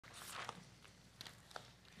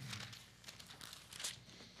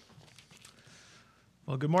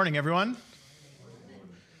Well, good morning, everyone.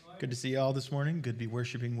 Good to see you all this morning. Good to be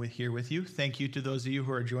worshiping here with you. Thank you to those of you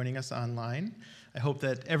who are joining us online. I hope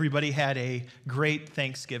that everybody had a great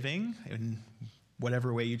Thanksgiving in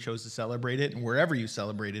whatever way you chose to celebrate it and wherever you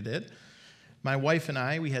celebrated it. My wife and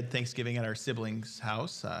I, we had Thanksgiving at our siblings'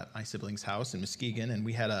 house, my siblings' house in Muskegon, and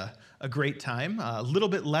we had a great time, a little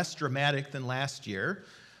bit less dramatic than last year.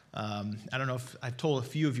 I don't know if I've told a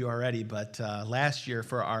few of you already, but last year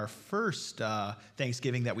for our first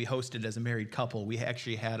Thanksgiving that we hosted as a married couple, we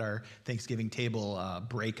actually had our Thanksgiving table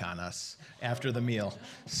break on us after the meal.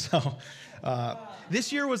 So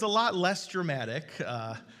this year was a lot less dramatic.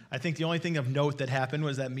 I think the only thing of note that happened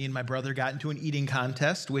was that me and my brother got into an eating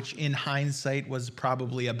contest, which in hindsight was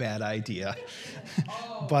probably a bad idea.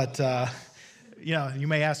 But you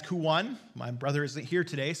may ask who won. My brother isn't here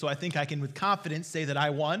today, so I think I can with confidence say that I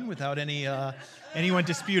won without anyone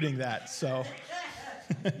disputing that. So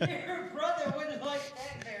Your brother wouldn't like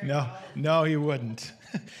that very No, he wouldn't.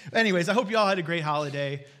 Anyways, I hope you all had a great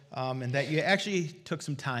holiday and that you actually took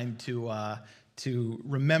some time to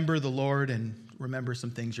remember the Lord and remember some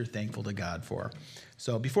things you're thankful to God for.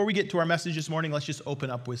 So before we get to our message this morning, let's just open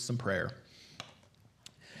up with some prayer.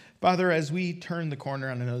 Father, as we turn the corner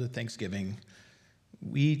on another Thanksgiving,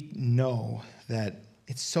 we know that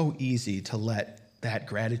it's so easy to let that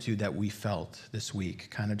gratitude that we felt this week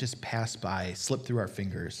kind of just pass by, slip through our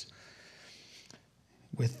fingers,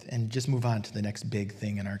 and just move on to the next big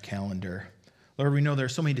thing in our calendar. Lord, we know there are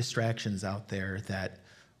so many distractions out there that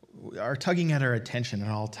are tugging at our attention at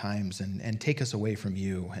all times and take us away from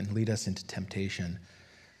you and lead us into temptation.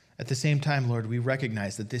 At the same time, Lord, we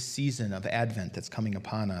recognize that this season of Advent that's coming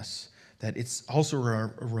upon us, that it's also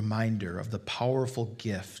a reminder of the powerful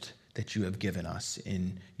gift that you have given us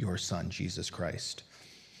in your Son, Jesus Christ.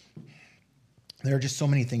 There are just so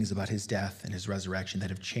many things about his death and his resurrection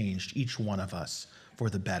that have changed each one of us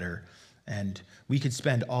for the better. And we could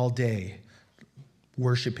spend all day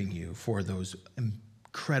worshiping you for those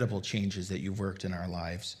incredible changes that you've worked in our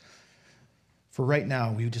lives. For right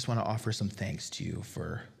now, we just want to offer some thanks to you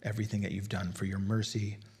for everything that you've done, for your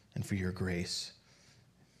mercy and for your grace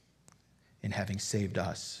in having saved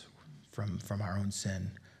us from our own sin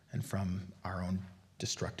and from our own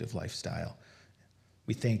destructive lifestyle.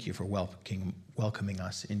 We thank you for welcoming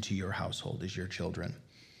us into your household as your children.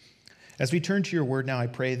 As we turn to your word now, I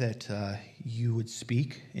pray that you would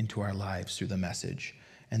speak into our lives through the message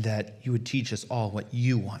and that you would teach us all what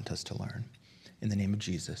you want us to learn. In the name of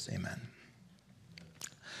Jesus, amen.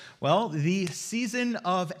 Well, the season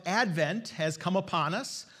of Advent has come upon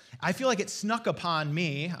us. I feel like it snuck upon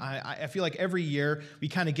me. I feel like every year we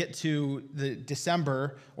kind of get to the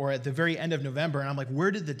December or at the very end of November, and I'm like,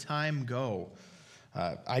 where did the time go?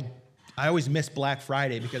 I always miss Black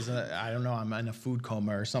Friday because, I don't know, I'm in a food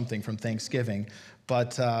coma or something from Thanksgiving.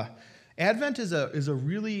 But Advent is a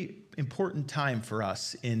really important time for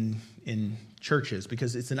us in churches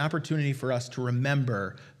because it's an opportunity for us to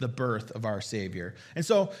remember the birth of our Savior. And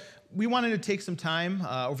so we wanted to take some time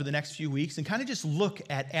over the next few weeks and kind of just look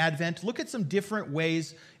at Advent, look at some different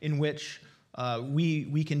ways in which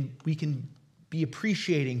we can be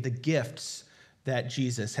appreciating the gifts that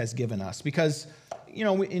Jesus has given us. Because,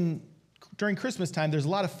 during Christmas time, there's a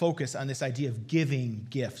lot of focus on this idea of giving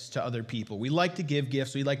gifts to other people. We like to give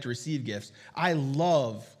gifts. We like to receive gifts. I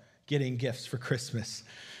love getting gifts for Christmas.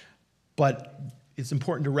 But it's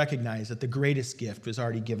important to recognize that the greatest gift was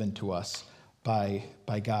already given to us by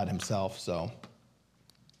God himself.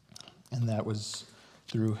 And that was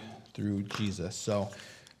through Jesus. So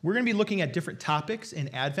we're going to be looking at different topics in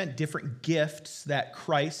Advent, different gifts that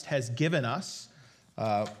Christ has given us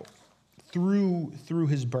through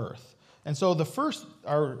his birth. And so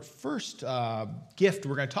our first gift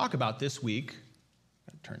we're going to talk about this week,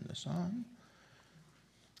 I'm going to turn this on,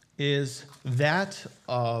 is that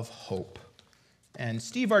of hope. And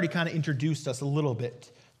Steve already kind of introduced us a little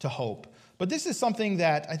bit to hope. But this is something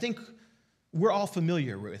that I think we're all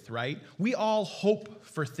familiar with, right? We all hope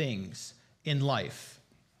for things in life.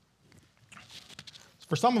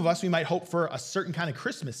 For some of us, we might hope for a certain kind of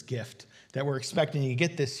Christmas gift that we're expecting to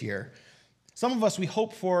get this year. Some of us, we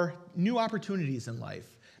hope for new opportunities in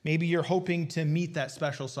life. Maybe you're hoping to meet that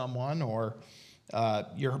special someone, or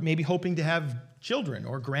you're maybe hoping to have children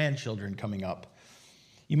or grandchildren coming up.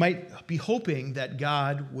 You might be hoping that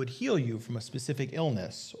God would heal you from a specific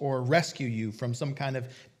illness or rescue you from some kind of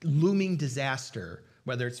looming disaster,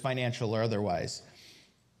 whether it's financial or otherwise.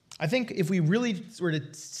 I think if we really were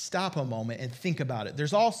to stop a moment and think about it,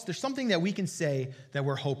 there's something that we can say that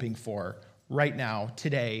we're hoping for right now,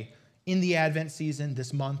 today, in the Advent season,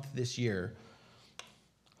 this month, this year.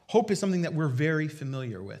 Hope is something that we're very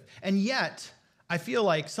familiar with. And yet, I feel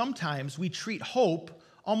like sometimes we treat hope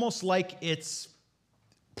almost like it's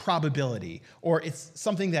probability or it's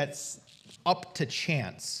something that's up to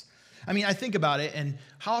chance. I mean, I think about it, and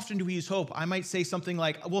how often do we use hope? I might say something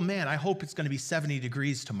like, well, man, I hope it's going to be 70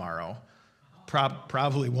 degrees tomorrow.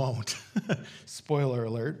 Probably won't. Spoiler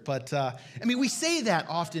alert. But, I mean, we say that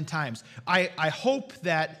oftentimes. I hope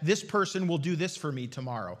that this person will do this for me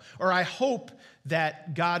tomorrow. Or I hope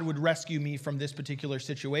that God would rescue me from this particular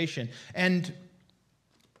situation. And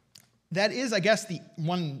that is, I guess, the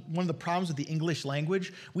one of the problems with the English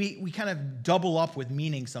language. We kind of double up with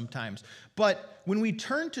meaning sometimes. But when we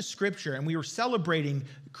turn to Scripture and we were celebrating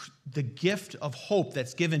the gift of hope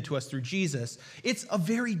that's given to us through Jesus, it's a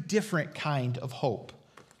very different kind of hope.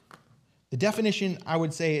 The definition, I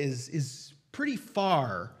would say, is pretty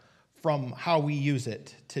far from how we use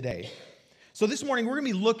it today. So this morning, we're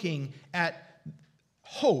going to be looking at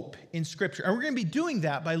hope in Scripture. And we're going to be doing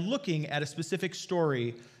that by looking at a specific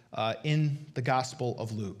story in the Gospel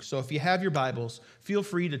of Luke. So if you have your Bibles, feel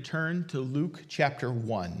free to turn to Luke chapter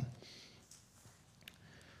 1.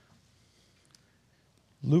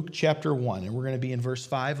 Luke chapter 1, and we're going to be in verse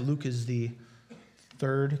 5. Luke is the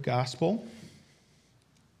third Gospel,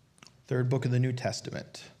 third book of the New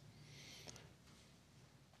Testament.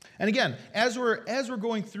 And again, as we're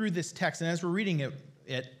going through this text and as we're reading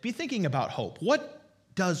it, be thinking about hope. What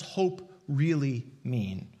does hope really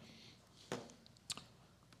mean?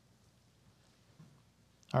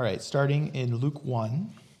 All right, starting in Luke 1,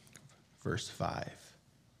 verse 5.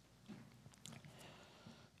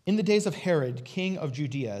 In the days of Herod, king of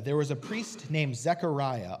Judea, there was a priest named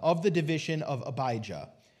Zechariah of the division of Abijah.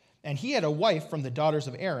 And he had a wife from the daughters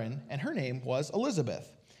of Aaron, and her name was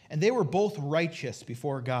Elizabeth. And they were both righteous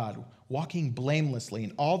before God, walking blamelessly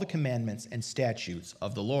in all the commandments and statutes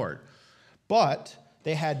of the Lord. But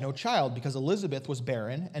they had no child because Elizabeth was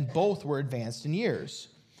barren, and both were advanced in years.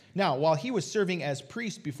 Now, while he was serving as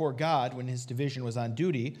priest before God when his division was on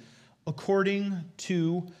duty, according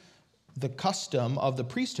to the custom of the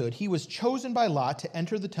priesthood, he was chosen by lot to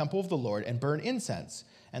enter the temple of the Lord and burn incense.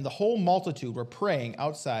 And the whole multitude were praying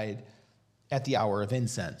outside at the hour of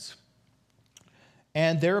incense.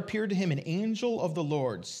 And there appeared to him an angel of the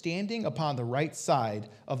Lord standing upon the right side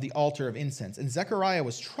of the altar of incense. And Zechariah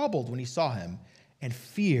was troubled when he saw him, and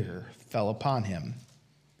fear fell upon him.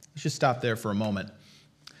 Let's just stop there for a moment.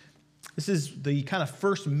 This is the kind of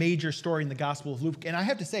first major story in the Gospel of Luke. And I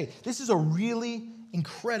have to say, this is a really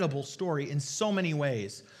incredible story in so many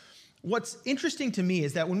ways. What's interesting to me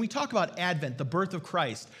is that when we talk about Advent, the birth of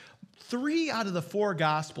Christ, 3 out of the 4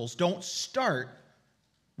 Gospels don't start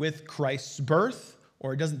with Christ's birth,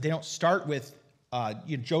 or they don't start with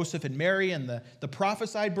Joseph and Mary and the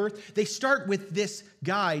prophesied birth. They start with this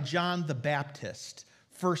guy, John the Baptist,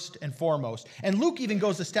 first and foremost. And Luke even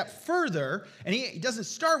goes a step further, and he doesn't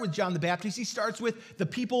start with John the Baptist. He starts with the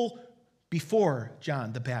people before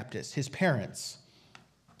John the Baptist, his parents.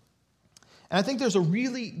 And I think there's a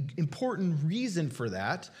really important reason for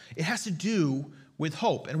that. It has to do with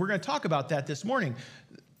hope. And we're going to talk about that this morning,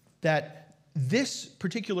 that this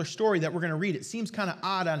particular story that we're going to read, it seems kind of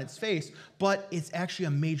odd on its face, but it's actually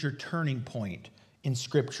a major turning point in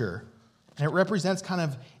Scripture. And it represents kind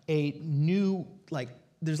of a new,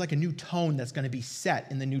 there's a new tone that's going to be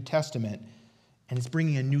set in the New Testament, and it's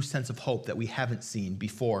bringing a new sense of hope that we haven't seen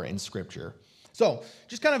before in Scripture. So,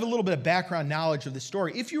 just kind of a little bit of background knowledge of the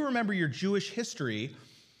story. If you remember your Jewish history,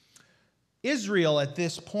 Israel at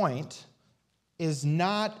this point is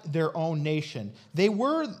not their own nation. They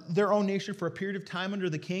were their own nation for a period of time under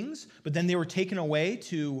the kings, but then they were taken away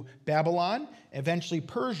to Babylon, eventually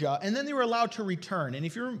Persia, and then they were allowed to return. And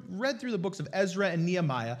if you read through the books of Ezra and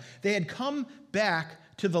Nehemiah, they had come back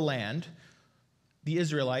to the land, the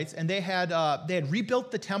Israelites, and they had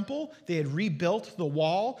rebuilt the temple, they had rebuilt the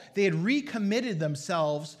wall, they had recommitted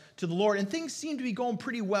themselves to the Lord, and things seemed to be going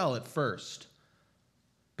pretty well at first.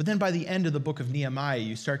 But then by the end of the book of Nehemiah,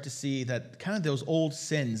 you start to see that kind of those old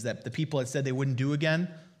sins that the people had said they wouldn't do again,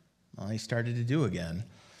 well, they started to do again.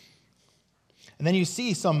 And then you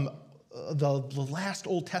see the last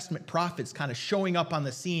Old Testament prophets kind of showing up on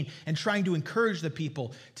the scene and trying to encourage the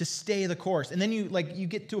people to stay the course. And then you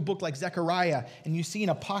get to a book like Zechariah, and you see an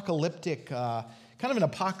apocalyptic, kind of an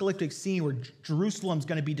apocalyptic scene where Jerusalem's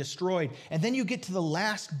going to be destroyed. And then you get to the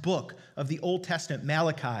last book of the Old Testament,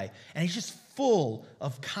 Malachi, and it's just full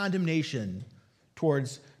of condemnation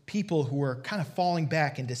towards people who are kind of falling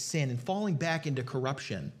back into sin and falling back into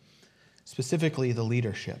corruption, specifically the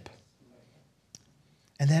leadership.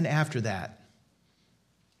 And then after that,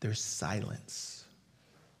 there's silence.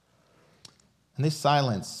 And this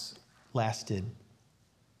silence lasted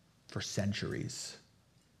for centuries.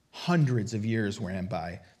 Hundreds of years ran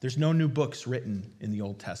by. There's no new books written in the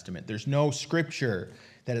Old Testament. There's no scripture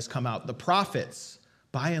that has come out. The prophets,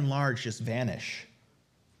 by and large, just vanish.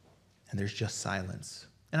 And there's just silence.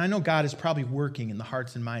 And I know God is probably working in the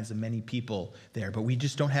hearts and minds of many people there, but we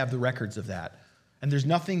just don't have the records of that. And there's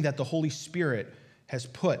nothing that the Holy Spirit has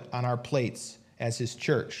put on our plates as his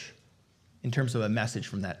church in terms of a message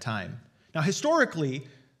from that time. Now, historically,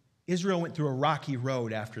 Israel went through a rocky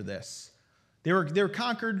road after this. They were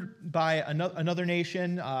conquered by another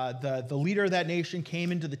nation. The leader of that nation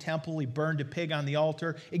came into the temple. He burned a pig on the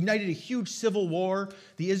altar, ignited a huge civil war.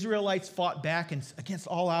 The Israelites fought back, and against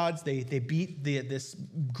all odds, they beat this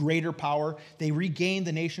greater power. They regained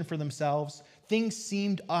the nation for themselves. Things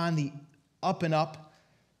seemed on the up and up,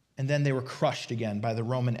 and then they were crushed again by the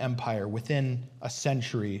Roman Empire within a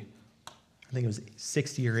century. I think it was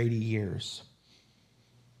 60 or 80 years.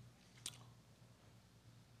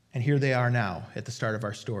 And here they are now at the start of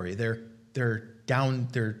our story. They're down,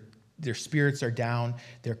 their spirits are down.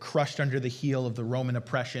 They're crushed under the heel of the Roman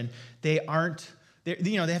oppression. They have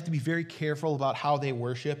to be very careful about how they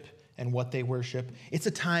worship and what they worship. It's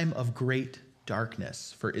a time of great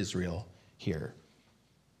darkness for Israel here.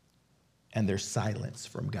 And there's silence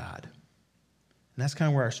from God. And that's kind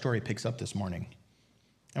of where our story picks up this morning.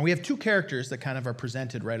 And we have two characters that kind of are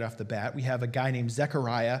presented right off the bat. We have a guy named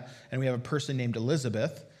Zechariah, and we have a person named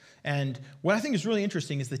Elizabeth. And what I think is really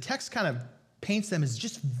interesting is the text kind of paints them as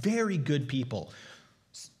just very good people.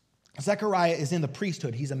 Zechariah is in the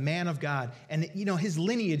priesthood. He's a man of God. And, his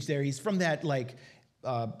lineage there, he's from that,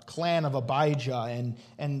 clan of Abijah.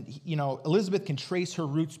 And Elizabeth can trace her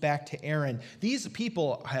roots back to Aaron. These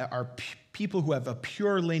people are people who have a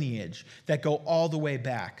pure lineage that go all the way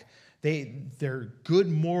back. They're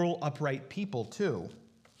good, moral, upright people, too.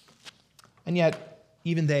 And yet,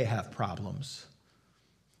 even they have problems.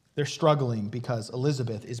 They're struggling because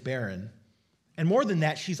Elizabeth is barren. And more than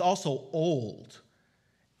that, she's also old.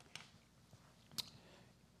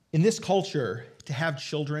 In this culture, to have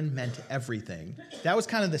children meant everything. That was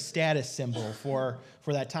kind of the status symbol for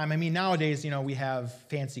that time. I mean, nowadays, we have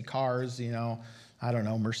fancy cars, I don't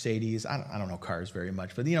know, Mercedes. I don't know cars very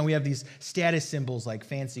much. But, we have these status symbols like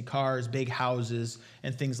fancy cars, big houses,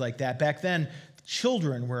 and things like that. Back then,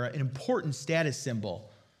 children were an important status symbol.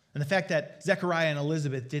 And the fact that Zechariah and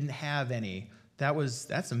Elizabeth didn't have any,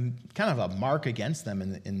 that's kind of a mark against them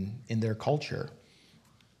in their culture.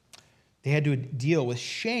 They had to deal with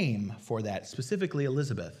shame for that, specifically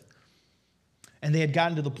Elizabeth. And they had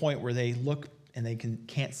gotten to the point where they look and they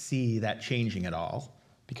can't see that changing at all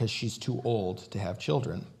because she's too old to have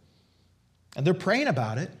children. And they're praying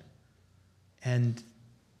about it. And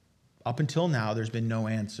up until now, there's been no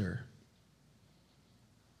answer.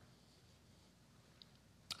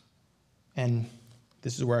 And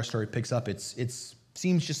this is where our story picks up. It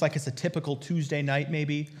seems just like it's a typical Tuesday night,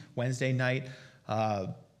 maybe, Wednesday night.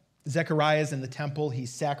 Zechariah's in the temple.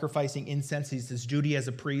 He's sacrificing incense. He's his duty as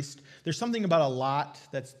a priest. There's something about a lot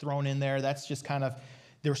that's thrown in there. That's just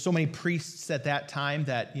there were so many priests at that time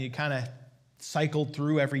that you kind of cycled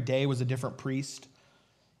through. Every day was a different priest.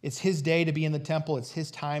 It's his day to be in the temple. It's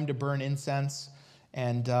his time to burn incense.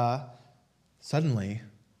 And suddenly,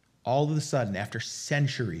 all of a sudden, after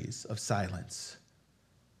centuries of silence,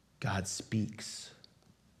 God speaks.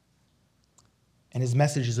 And his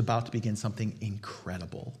message is about to begin something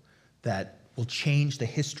incredible that will change the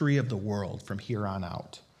history of the world from here on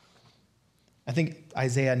out. I think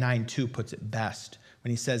Isaiah 9:2 puts it best when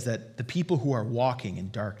he says that the people who are walking in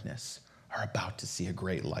darkness are about to see a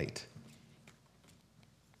great light.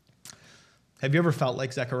 Have you ever felt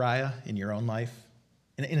like Zechariah in your own life?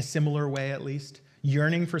 In a similar way, at least?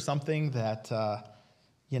 Yearning for something that,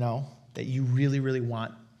 that you really, really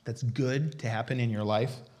want, that's good to happen in your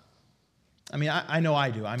life? I mean, I know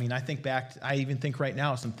I do. I mean, I even think right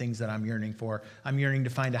now some things that I'm yearning for. I'm yearning to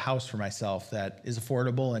find a house for myself that is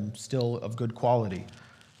affordable and still of good quality.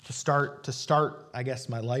 To start, I guess,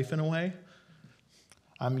 my life in a way.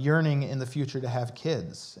 I'm yearning in the future to have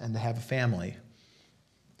kids and to have a family.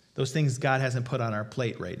 Those things God hasn't put on our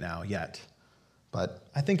plate right now yet. But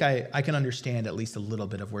I think I can understand at least a little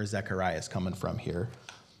bit of where Zechariah is coming from here.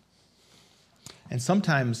 And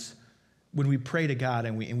sometimes when we pray to God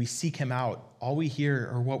and we seek him out, all we hear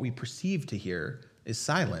or what we perceive to hear is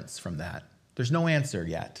silence from that. There's no answer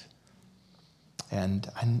yet. And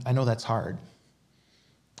I know that's hard.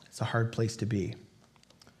 It's a hard place to be.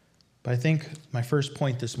 But I think my first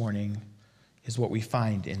point this morning is what we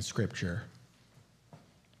find in Scripture.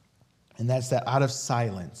 And that's that out of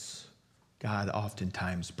silence, God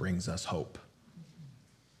oftentimes brings us hope.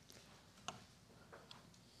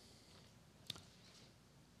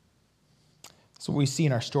 So what we see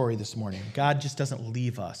in our story this morning, God just doesn't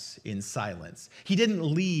leave us in silence. He didn't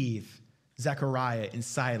leave Zechariah in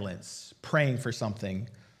silence, praying for something,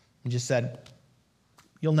 and just said,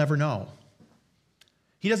 you'll never know.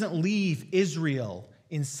 He doesn't leave Israel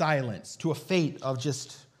in silence to a fate of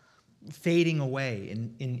just fading away,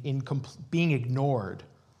 in being ignored.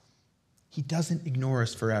 He doesn't ignore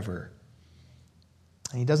us forever.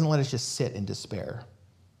 And he doesn't let us just sit in despair.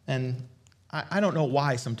 And I don't know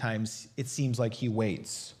why sometimes it seems like he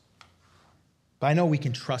waits. But I know we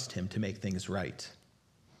can trust him to make things right.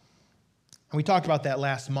 And we talked about that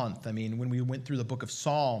last month. I mean, when we went through the book of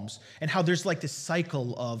Psalms and how there's like this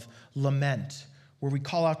cycle of lament where we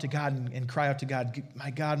call out to God and cry out to God,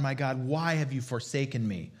 my God, why have you forsaken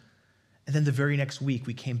me? And then the very next week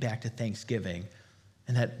we came back to Thanksgiving.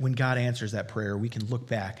 And that when God answers that prayer, we can look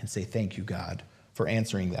back and say, thank you, God, for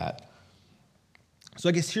answering that. So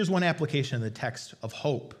I guess here's one application of the text of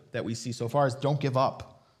hope that we see so far is don't give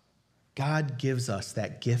up. God gives us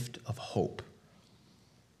that gift of hope,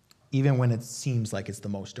 even when it seems like it's the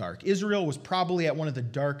most dark. Israel was probably at one of the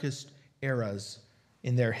darkest eras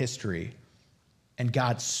in their history, and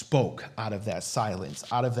God spoke out of that silence,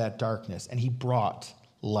 out of that darkness, and he brought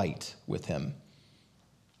light with him.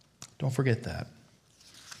 Don't forget that.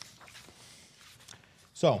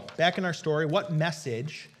 So, back in our story, what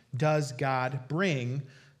message does God bring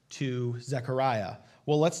to Zechariah?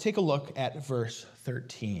 Well, let's take a look at verse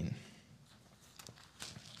 13.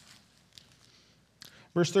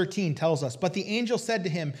 Verse 13 tells us, "But the angel said to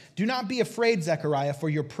him, 'Do not be afraid, Zechariah, for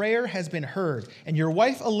your prayer has been heard, and your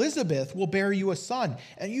wife Elizabeth will bear you a son,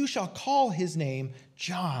 and you shall call his name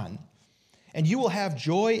John. And you will have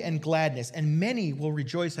joy and gladness, and many will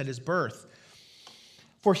rejoice at his birth.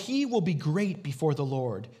 For he will be great before the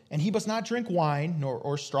Lord, and he must not drink wine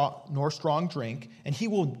nor strong drink, and he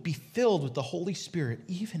will be filled with the Holy Spirit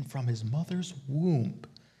even from his mother's womb.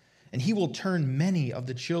 And he will turn many of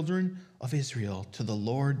the children of Israel to the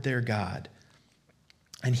Lord their God.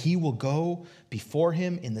 And he will go before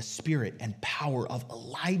him in the spirit and power of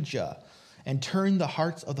Elijah, and turn the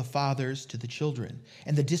hearts of the fathers to the children,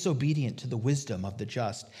 and the disobedient to the wisdom of the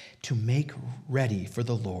just, to make ready for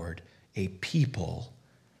the Lord a people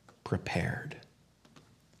prepared.'"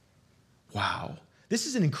 Wow. This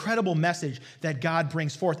is an incredible message that God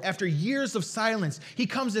brings forth. After years of silence, he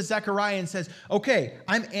comes to Zechariah and says, okay,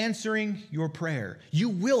 I'm answering your prayer. You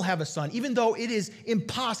will have a son, even though it is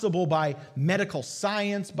impossible by medical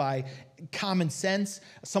science, by common sense.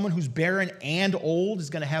 Someone who's barren and old is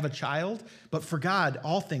going to have a child. But for God,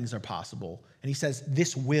 all things are possible. And he says,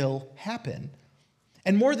 this will happen.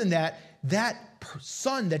 And more than that, that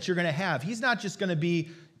son that you're going to have, he's not just going to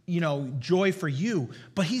be joy for you,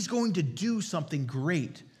 but he's going to do something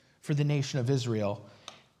great for the nation of Israel.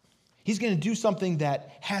 He's going to do something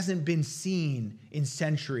that hasn't been seen in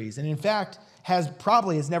centuries, and in fact, has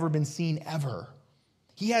never been seen ever.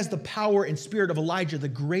 He has the power and spirit of Elijah, the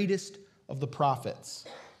greatest of the prophets.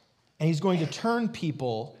 And he's going to turn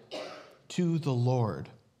people to the Lord.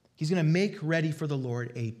 He's going to make ready for the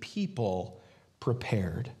Lord a people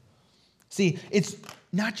prepared. See, it's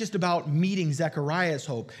not just about meeting Zechariah's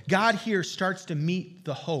hope. God here starts to meet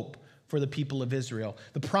the hope for the people of Israel.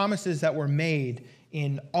 The promises that were made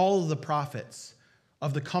in all of the prophets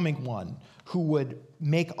of the coming one who would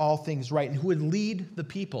make all things right and who would lead the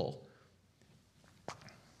people.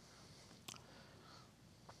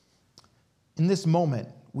 In this moment,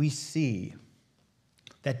 we see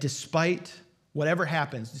that despite whatever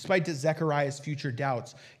happens, despite Zechariah's future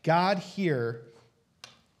doubts, God here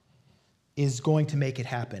is going to make it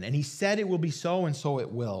happen. And he said it will be so, and so it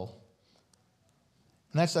will.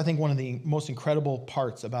 And that's, I think, one of the most incredible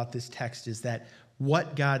parts about this text is that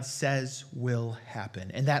what God says will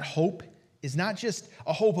happen. And that hope is not just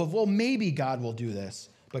a hope of, well, maybe God will do this,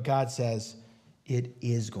 but God says it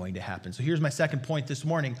is going to happen. So here's my second point this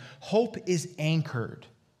morning. Hope is anchored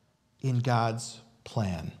in God's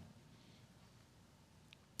plan.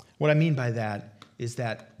 What I mean by that is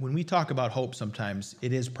that when we talk about hope sometimes,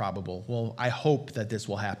 it is probable. Well, I hope that this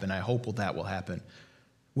will happen. I hope that will happen.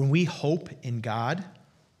 When we hope in God,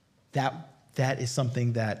 that is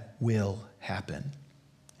something that will happen.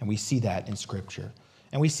 And we see that in Scripture.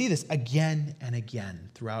 And we see this again and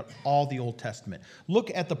again throughout all the Old Testament.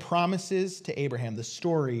 Look at the promises to Abraham, the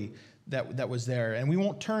story that was there. And we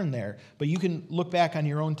won't turn there, but you can look back on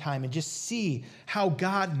your own time and just see how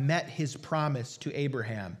God met his promise to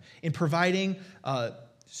Abraham in providing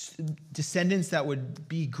descendants that would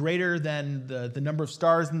be greater than the number of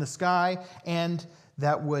stars in the sky, and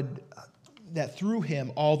that through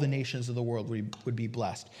him all the nations of the world would be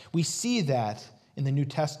blessed. We see that in the New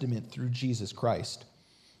Testament through Jesus Christ.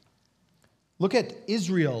 Look at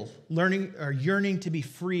Israel learning or yearning to be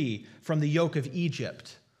free from the yoke of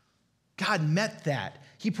Egypt. God met that.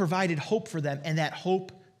 He provided hope for them, and that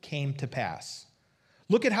hope came to pass.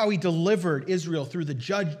 Look at how he delivered Israel through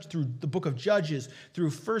through the book of Judges,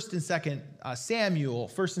 through 1st and 2nd Samuel,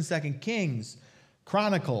 1st and 2nd Kings,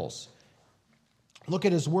 Chronicles. Look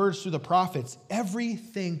at his words through the prophets.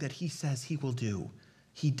 Everything that he says he will do,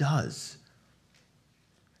 he does.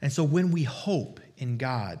 And so when we hope in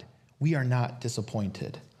God, we are not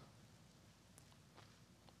disappointed.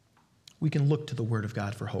 We can look to the word of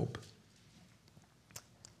God for hope.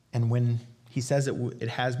 And when he says it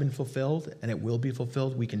has been fulfilled and it will be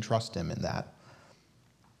fulfilled, we can trust him in that.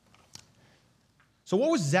 So what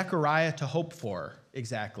was Zechariah to hope for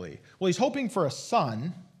exactly? Well, he's hoping for a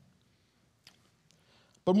son,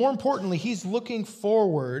 but more importantly, he's looking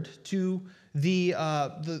forward to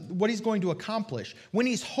what he's going to accomplish. When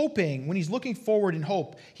he's looking forward in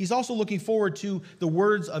hope, he's also looking forward to the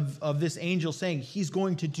words of this angel saying he's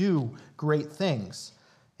going to do great things.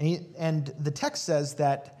 And the text says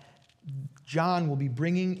that John will be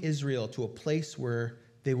bringing Israel to a place where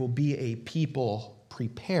they will be a people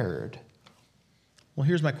prepared. Well,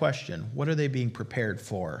 here's my question. What are they being prepared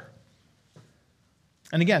for?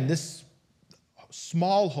 And again, this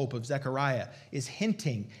small hope of Zechariah is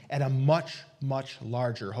hinting at a much, much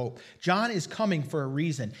larger hope. John is coming for a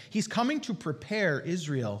reason. He's coming to prepare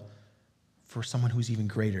Israel for someone who's even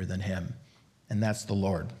greater than him, and that's the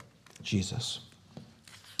Lord, Jesus.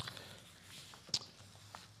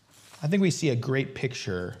 I think we see a great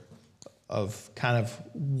picture of kind of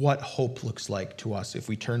what hope looks like to us if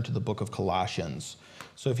we turn to the book of Colossians.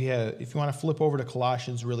 So if you want to flip over to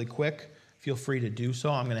Colossians really quick, feel free to do so.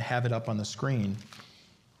 I'm going to have it up on the screen.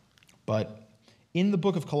 But in the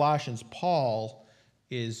book of Colossians, Paul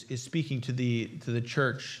is speaking to the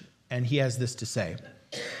church, and he has this to say.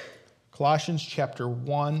 Colossians chapter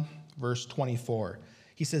 1, verse 24.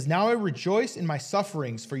 He says, "Now I rejoice in my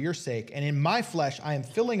sufferings for your sake, and in my flesh I am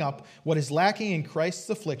filling up what is lacking in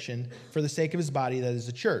Christ's affliction for the sake of his body, that is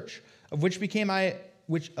the church, of which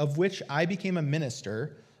I became a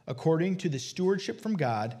minister, according to the stewardship from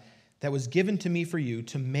God that was given to me for you,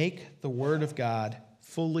 to make the word of God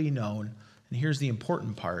fully known." And here's the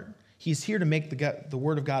important part. He's here to make the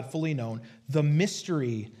word of God fully known, the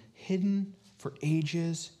mystery hidden for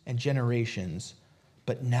ages and generations,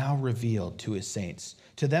 but now revealed to his saints.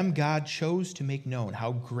 To them God chose to make known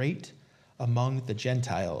how great among the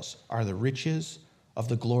Gentiles are the riches of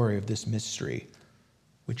the glory of this mystery,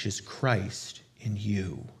 which is Christ in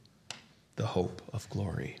you, the hope of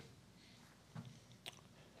glory.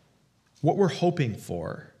 What we're hoping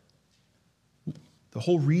for, the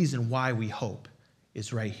whole reason why we hope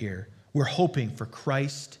is right here. We're hoping for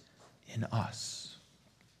Christ in us.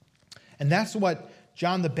 And that's what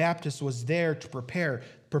John the Baptist was there to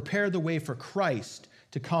prepare the way for Christ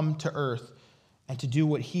to come to earth and to do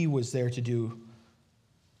what he was there to do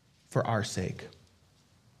for our sake.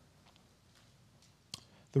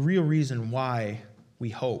 The real reason why we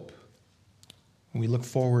hope, when we look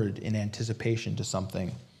forward in anticipation to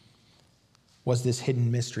something, was this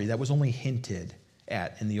hidden mystery that was only hinted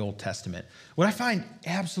at in the Old Testament. What I find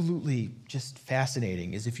absolutely just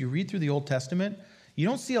fascinating is if you read through the Old Testament, you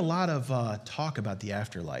don't see a lot of talk about the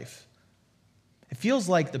afterlife. It feels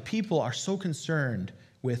like the people are so concerned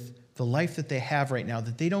with the life that they have right now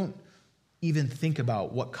that they don't even think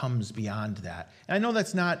about what comes beyond that. And I know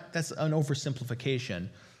that's an oversimplification,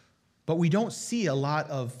 but we don't see a lot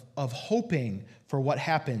of hoping for what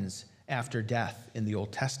happens after death in the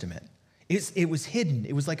Old Testament. It was hidden.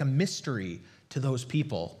 It was like a mystery to those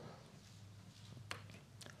people.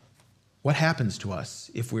 What happens to us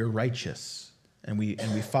if we're righteous and we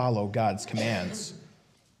follow God's commands?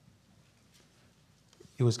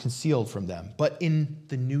 It was concealed from them. But in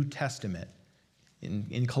the New Testament,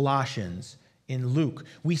 in Colossians, in Luke,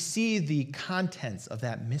 we see the contents of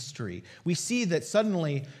that mystery. We see that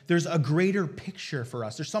suddenly there's a greater picture for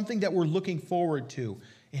us. There's something that we're looking forward to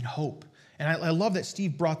in hope. And I love that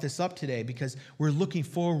Steve brought this up today because we're looking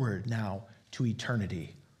forward now to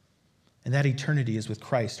eternity. And that eternity is with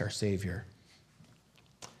Christ, our Savior.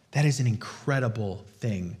 That is an incredible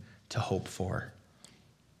thing to hope for.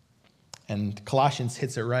 And Colossians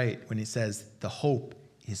hits it right when he says, the hope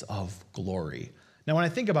is of glory. Now, when I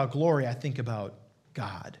think about glory, I think about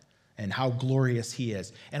God and how glorious he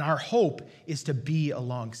is. And our hope is to be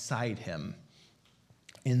alongside him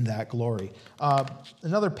in that glory.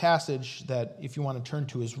 Another passage that, if you want to turn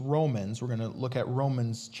to, is Romans. We're going to look at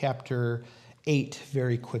Romans chapter 8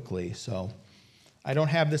 very quickly. So I don't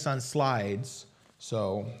have this on slides,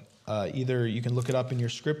 so either you can look it up in your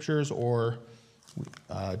scriptures or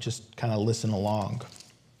just kind of listen along.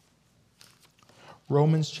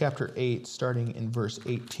 Romans chapter 8, starting in verse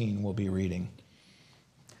 18, we'll be reading.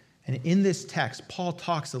 And in this text, Paul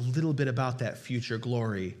talks a little bit about that future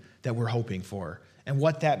glory that we're hoping for and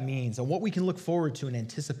what that means and what we can look forward to and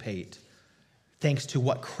anticipate thanks to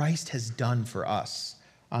what Christ has done for us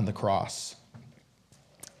on the cross.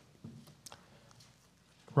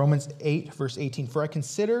 Romans 8, verse 18, for I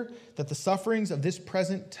consider that the sufferings of this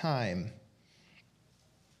present time,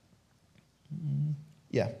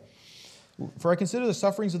 for I consider the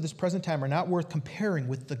sufferings of this present time are not worth comparing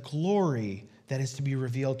with the glory that is to be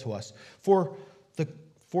revealed to us. For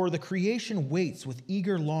the creation waits with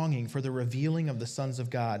eager longing for the revealing of the sons of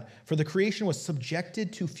God. For the creation was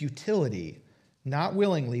subjected to futility, not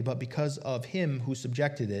willingly, but because of him who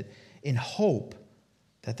subjected it, in hope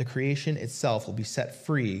that the creation itself will be set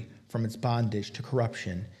free from its bondage to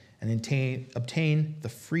corruption and obtain the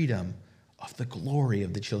freedom of the glory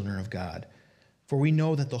of the children of God. For we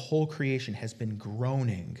know that the whole creation has been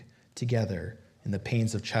groaning together in the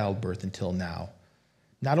pains of childbirth until now.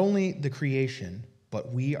 Not only the creation,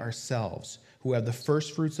 but we ourselves, who have the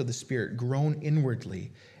first fruits of the Spirit, groan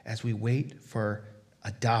inwardly as we wait for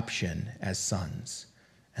adoption as sons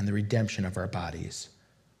and the redemption of our bodies.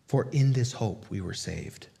 For in this hope we were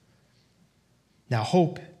saved. Now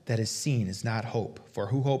hope that is seen is not hope, for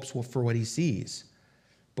who hopes for what he sees?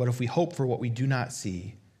 But if we hope for what we do not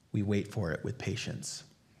see, we wait for it with patience.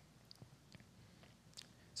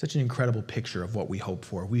 Such an incredible picture of what we hope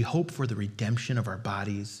for. We hope for the redemption of our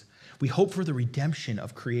bodies. We hope for the redemption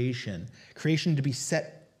of creation to be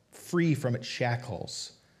set free from its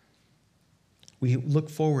shackles. We look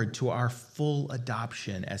forward to our full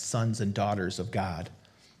adoption as sons and daughters of God,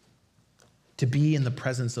 to be in the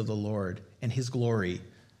presence of the Lord and his glory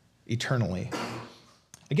eternally.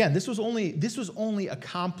 Again, this was only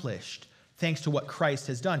accomplished thanks to what Christ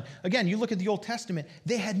has done. Again, you look at the Old Testament,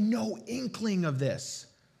 they had no inkling of this.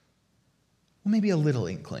 Well, maybe a little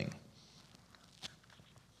inkling.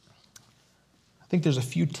 I think there's a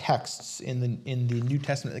few texts in the New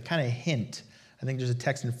Testament that kind of hint. I think there's a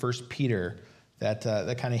text in 1 Peter that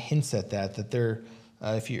kind of hints at that there,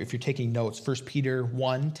 if you're taking notes, 1 Peter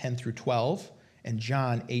 1, 10 through 12, and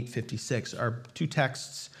John 8, 56 are two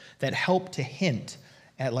texts that help to hint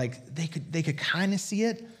at, like, they could kind of see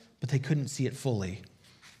it, but they couldn't see it fully.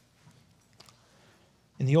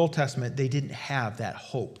 In the Old Testament, they didn't have that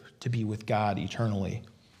hope to be with God eternally.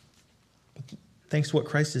 But thanks to what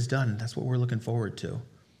Christ has done, that's what we're looking forward to.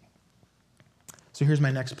 So here's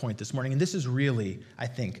my next point this morning, and this is really, I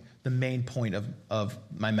think, the main point of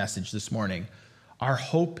my message this morning. Our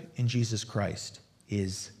hope in Jesus Christ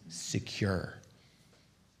is secure.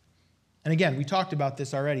 And again, we talked about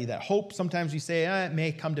this already, that hope, sometimes we say, it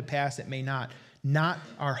may come to pass, it may not. Not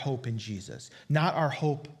our hope in Jesus, not our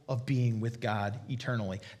hope of being with God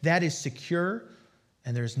eternally. That is secure,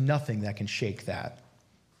 and there's nothing that can shake that.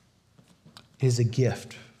 It is a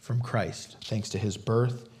gift from Christ, thanks to his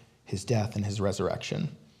birth, his death, and his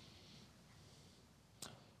resurrection.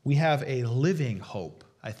 We have a living hope,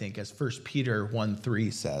 I think, as 1 Peter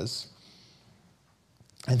 1:3 says.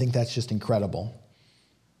 I think that's just incredible.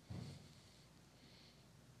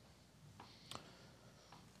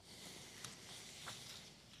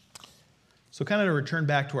 So kind of to return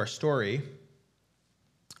back to our story,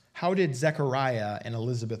 how did Zechariah and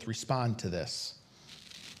Elizabeth respond to this?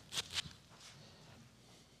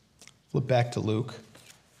 Flip back to Luke,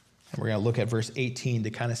 and we're going to look at verse 18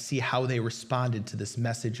 to kind of see how they responded to this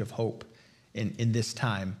message of hope in this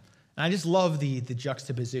time. And I just love the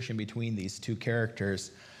juxtaposition between these two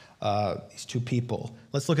characters, these two people.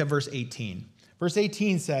 Let's look at verse 18. Verse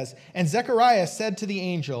 18 says, "And Zechariah said to the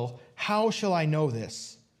angel, 'How shall I know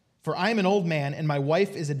this? For I am an old man, and my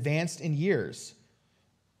wife is advanced in years.'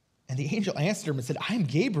 And the angel answered him and said, 'I am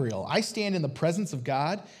Gabriel. I stand in the presence of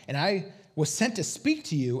God, and I was sent to speak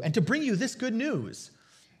to you and to bring you this good news.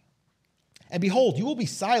 And behold, you will be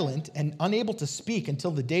silent and unable to speak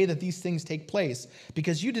until the day that these things take place,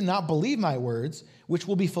 because you did not believe my words, which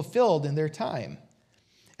will be fulfilled in their time.'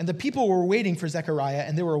 And the people were waiting for Zechariah,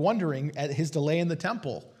 and they were wondering at his delay in the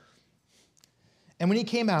temple. And when he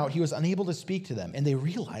came out, he was unable to speak to them, and they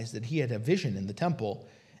realized that he had a vision in the temple.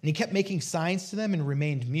 And he kept making signs to them and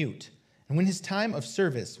remained mute. And when his time of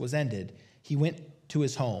service was ended, he went to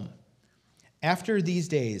his home. After these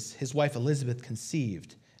days, his wife Elizabeth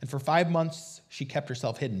conceived, and for 5 months she kept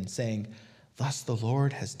herself hidden, saying, 'Thus the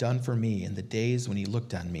Lord has done for me in the days when he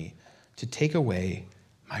looked on me, to take away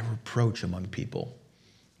my reproach among people.'"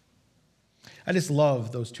 I just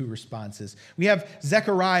love those two responses. We have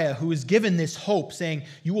Zechariah, who is given this hope, saying,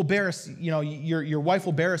 "You will bear, your wife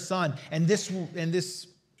will bear a son, and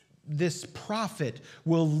this prophet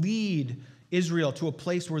will lead Israel to a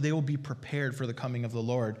place where they will be prepared for the coming of the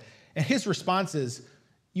Lord." And his response is,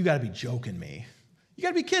 "You got to be joking me. You got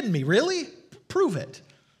to be kidding me. Really? Prove it."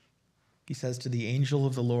 He says to the angel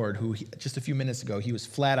of the Lord, who just a few minutes ago, he was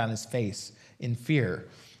flat on his face in fear.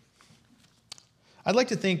 I'd like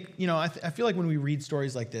to think, I feel like when we read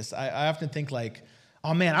stories like this, I often think like,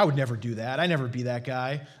 oh man, I would never do that. I'd never be that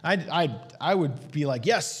guy. I would be like,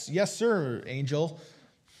 yes, sir, angel,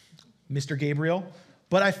 Mr. Gabriel.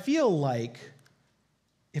 But I feel like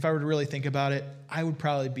if I were to really think about it, I would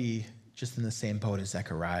probably be just in the same boat as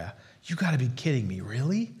Zechariah. You got to be kidding me,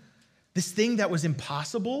 really? This thing that was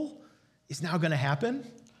impossible is now going to happen?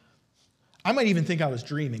 I might even think I was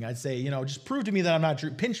dreaming. I'd say, just prove to me that I'm not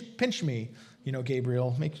dreaming. Pinch me,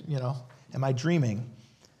 Gabriel. Am I dreaming?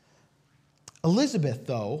 Elizabeth,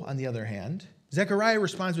 though, on the other hand, Zechariah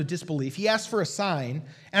responds with disbelief. He asks for a sign,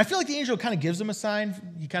 and I feel like the angel kind of gives him a sign.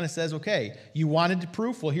 He kind of says, okay, you wanted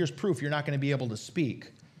proof? Well, here's proof. You're not going to be able to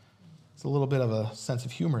speak. It's a little bit of a sense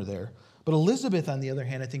of humor there. But Elizabeth, on the other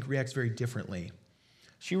hand, I think reacts very differently.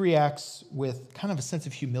 She reacts with kind of a sense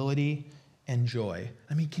of humility and joy.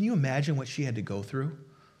 I mean, can you imagine what she had to go through?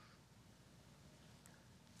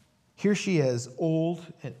 Here she is, old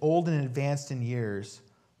and advanced in years.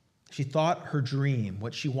 She thought her dream,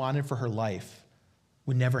 what she wanted for her life,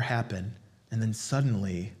 would never happen. And then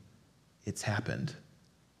suddenly, it's happened.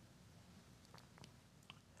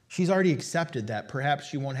 She's already accepted that perhaps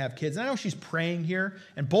she won't have kids. And I know she's praying here,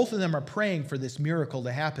 and both of them are praying for this miracle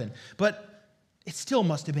to happen. But it still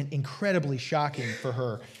must have been incredibly shocking for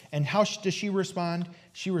her. And how does she respond?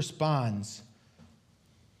 She responds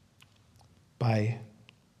by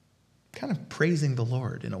kind of praising the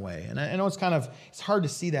Lord in a way. And I know it's hard to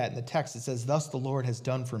see that in the text. It says, "Thus the Lord has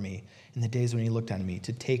done for me in the days when he looked on me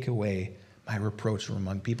to take away my reproach from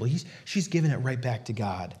among people." She's given it right back to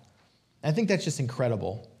God. And I think that's just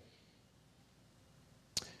incredible.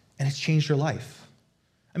 And it's changed her life.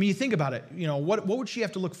 I mean, you think about it, what would she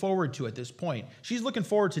have to look forward to at this point? She's looking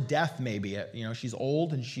forward to death, maybe. She's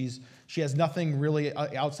old and she has nothing really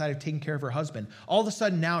outside of taking care of her husband. All of a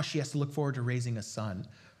sudden now she has to look forward to raising a son.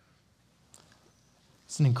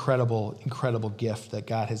 It's an incredible, incredible gift that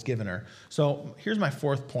God has given her. So here's my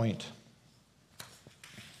fourth point.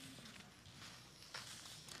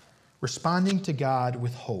 Responding to God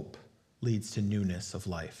with hope leads to newness of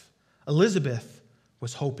life. Elizabeth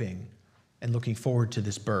was hoping and looking forward to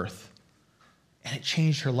this birth, and it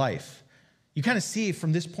changed her life. You kind of see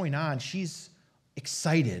from this point on, she's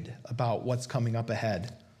excited about what's coming up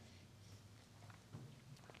ahead.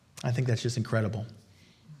 I think that's just incredible.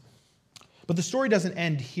 But the story doesn't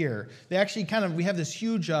end here. They actually we have this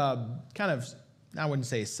huge I wouldn't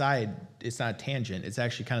say side, it's not a tangent, it's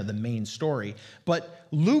actually kind of the main story. But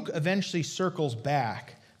Luke eventually circles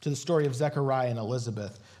back to the story of Zechariah and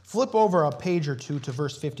Elizabeth. Flip over a page or two to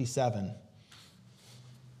verse 57.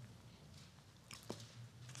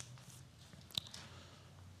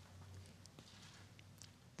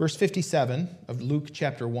 Verse 57 of Luke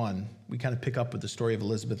chapter 1, we kind of pick up with the story of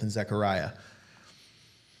Elizabeth and Zechariah.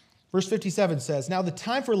 Verse 57 says, Now the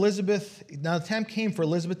time came for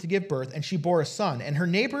Elizabeth to give birth, and she bore a son. And her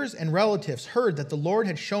neighbors and relatives heard that the Lord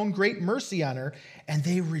had shown great mercy on her, and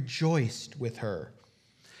they rejoiced with her.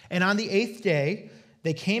 And on the 8th day,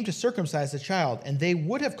 they came to circumcise the child, and they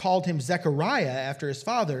would have called him Zechariah after his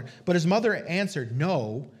father, but his mother answered,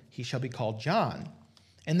 No, he shall be called John.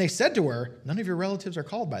 And they said to her, None of your relatives are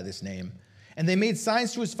called by this name. And they made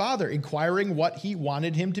signs to his father, inquiring what he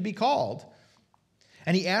wanted him to be called.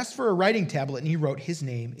 And he asked for a writing tablet, and he wrote, His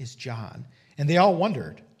name is John. And they all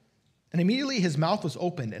wondered. And immediately his mouth was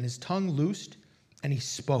opened, and his tongue loosed, and he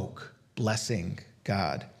spoke, blessing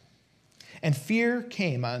God. And fear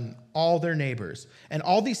came on all their neighbors. And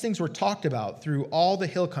all these things were talked about through all the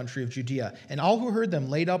hill country of Judea. And all who heard them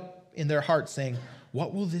laid up in their hearts, saying,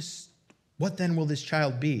 What then will this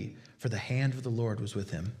child be? For the hand of the Lord was with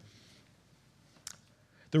him.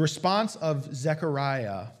 The response of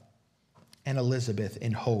Zechariah and Elizabeth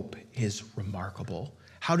in hope is remarkable.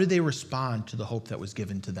 How did they respond to the hope that was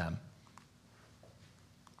given to them?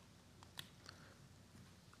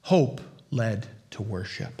 Hope led to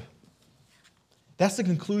worship. That's the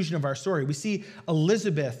conclusion of our story. We see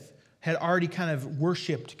Elizabeth had already kind of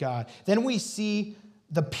worshiped God. Then we see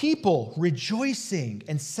the people rejoicing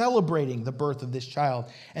and celebrating the birth of this child.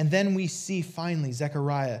 And then we see finally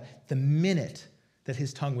Zechariah, the minute that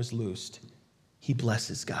his tongue was loosed, he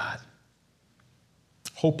blesses God.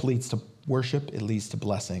 Hope leads to worship, it leads to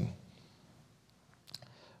blessing.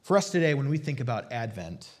 For us today, when we think about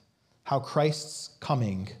Advent, how Christ's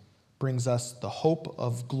coming brings us the hope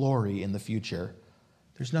of glory in the future,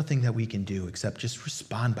 there's nothing that we can do except just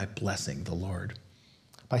respond by blessing the Lord,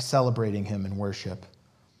 by celebrating him in worship.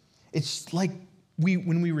 It's like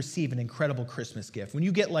when we receive an incredible Christmas gift, when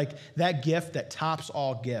you get like that gift that tops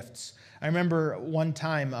all gifts. I remember one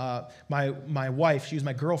time, my wife, she was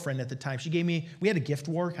my girlfriend at the time, we had a gift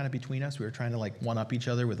war kind of between us. We were trying to like one-up each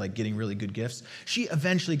other with like getting really good gifts. She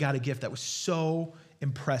eventually got a gift that was so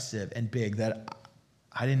impressive and big that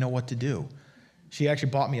I didn't know what to do. She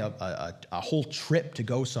actually bought me a whole trip to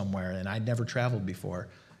go somewhere, and I'd never traveled before.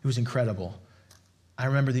 It was incredible. I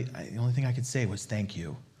remember the only thing I could say was thank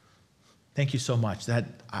you. Thank you so much. That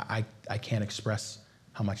I can't express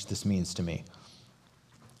how much this means to me.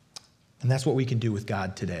 And that's what we can do with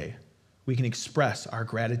God today. We can express our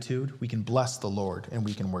gratitude, we can bless the Lord, and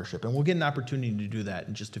we can worship. And we'll get an opportunity to do that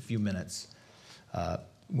in just a few minutes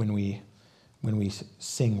when we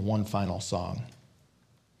sing one final song.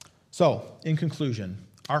 So, in conclusion,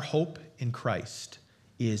 our hope in Christ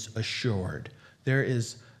is assured. There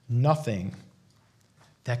is nothing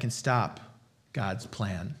that can stop God's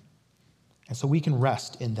plan. And so we can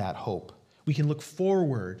rest in that hope. We can look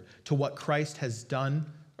forward to what Christ has done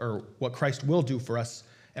or what Christ will do for us,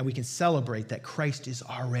 and we can celebrate that Christ is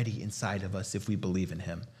already inside of us if we believe in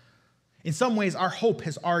him. In some ways, our hope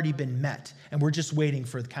has already been met, and we're just waiting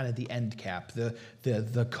for kind of the end cap,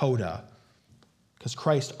 the coda, because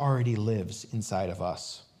Christ already lives inside of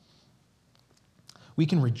us. We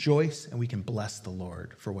can rejoice and we can bless the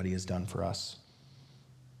Lord for what he has done for us.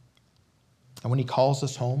 And when he calls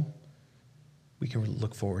us home, we can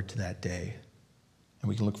look forward to that day. And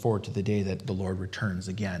we can look forward to the day that the Lord returns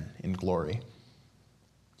again in glory.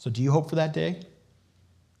 So do you hope for that day?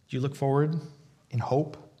 Do you look forward in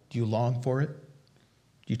hope? Do you long for it?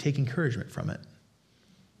 Do you take encouragement from it?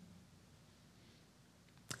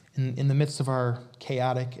 In the midst of our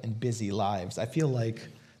chaotic and busy lives, I feel like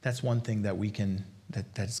that's one thing that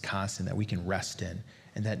that is constant, that we can rest in,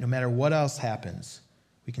 and that no matter what else happens,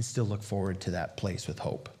 we can still look forward to that place with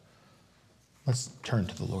hope. Let's turn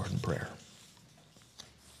to the Lord in prayer.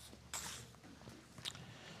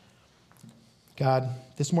 God,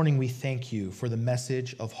 this morning we thank you for the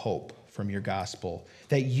message of hope from your gospel,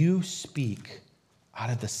 that you speak out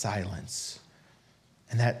of the silence,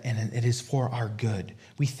 and it is for our good.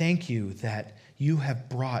 We thank you that you have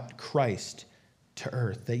brought Christ to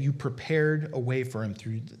earth, that you prepared a way for him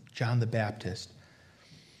through John the Baptist,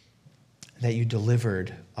 that you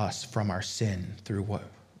delivered us from our sin through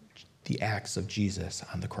the acts of Jesus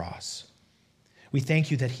on the cross. We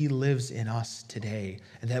thank you that he lives in us today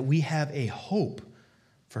and that we have a hope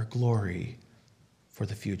for glory for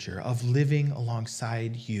the future, of living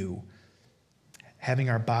alongside you, having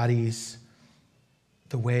our bodies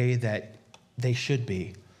the way that they should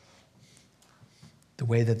be, the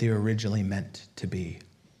way that they were originally meant to be.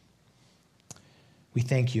 We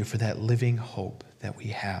thank you for that living hope that we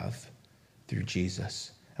have through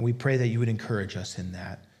Jesus. And we pray that you would encourage us in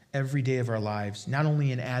that every day of our lives, not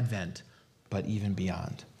only in Advent, but even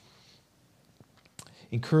beyond.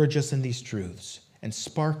 Encourage us in these truths and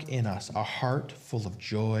spark in us a heart full of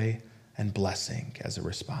joy and blessing as a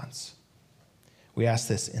response. We ask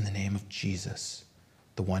this in the name of Jesus,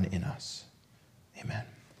 the one in us. Amen.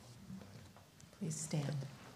 Please stand.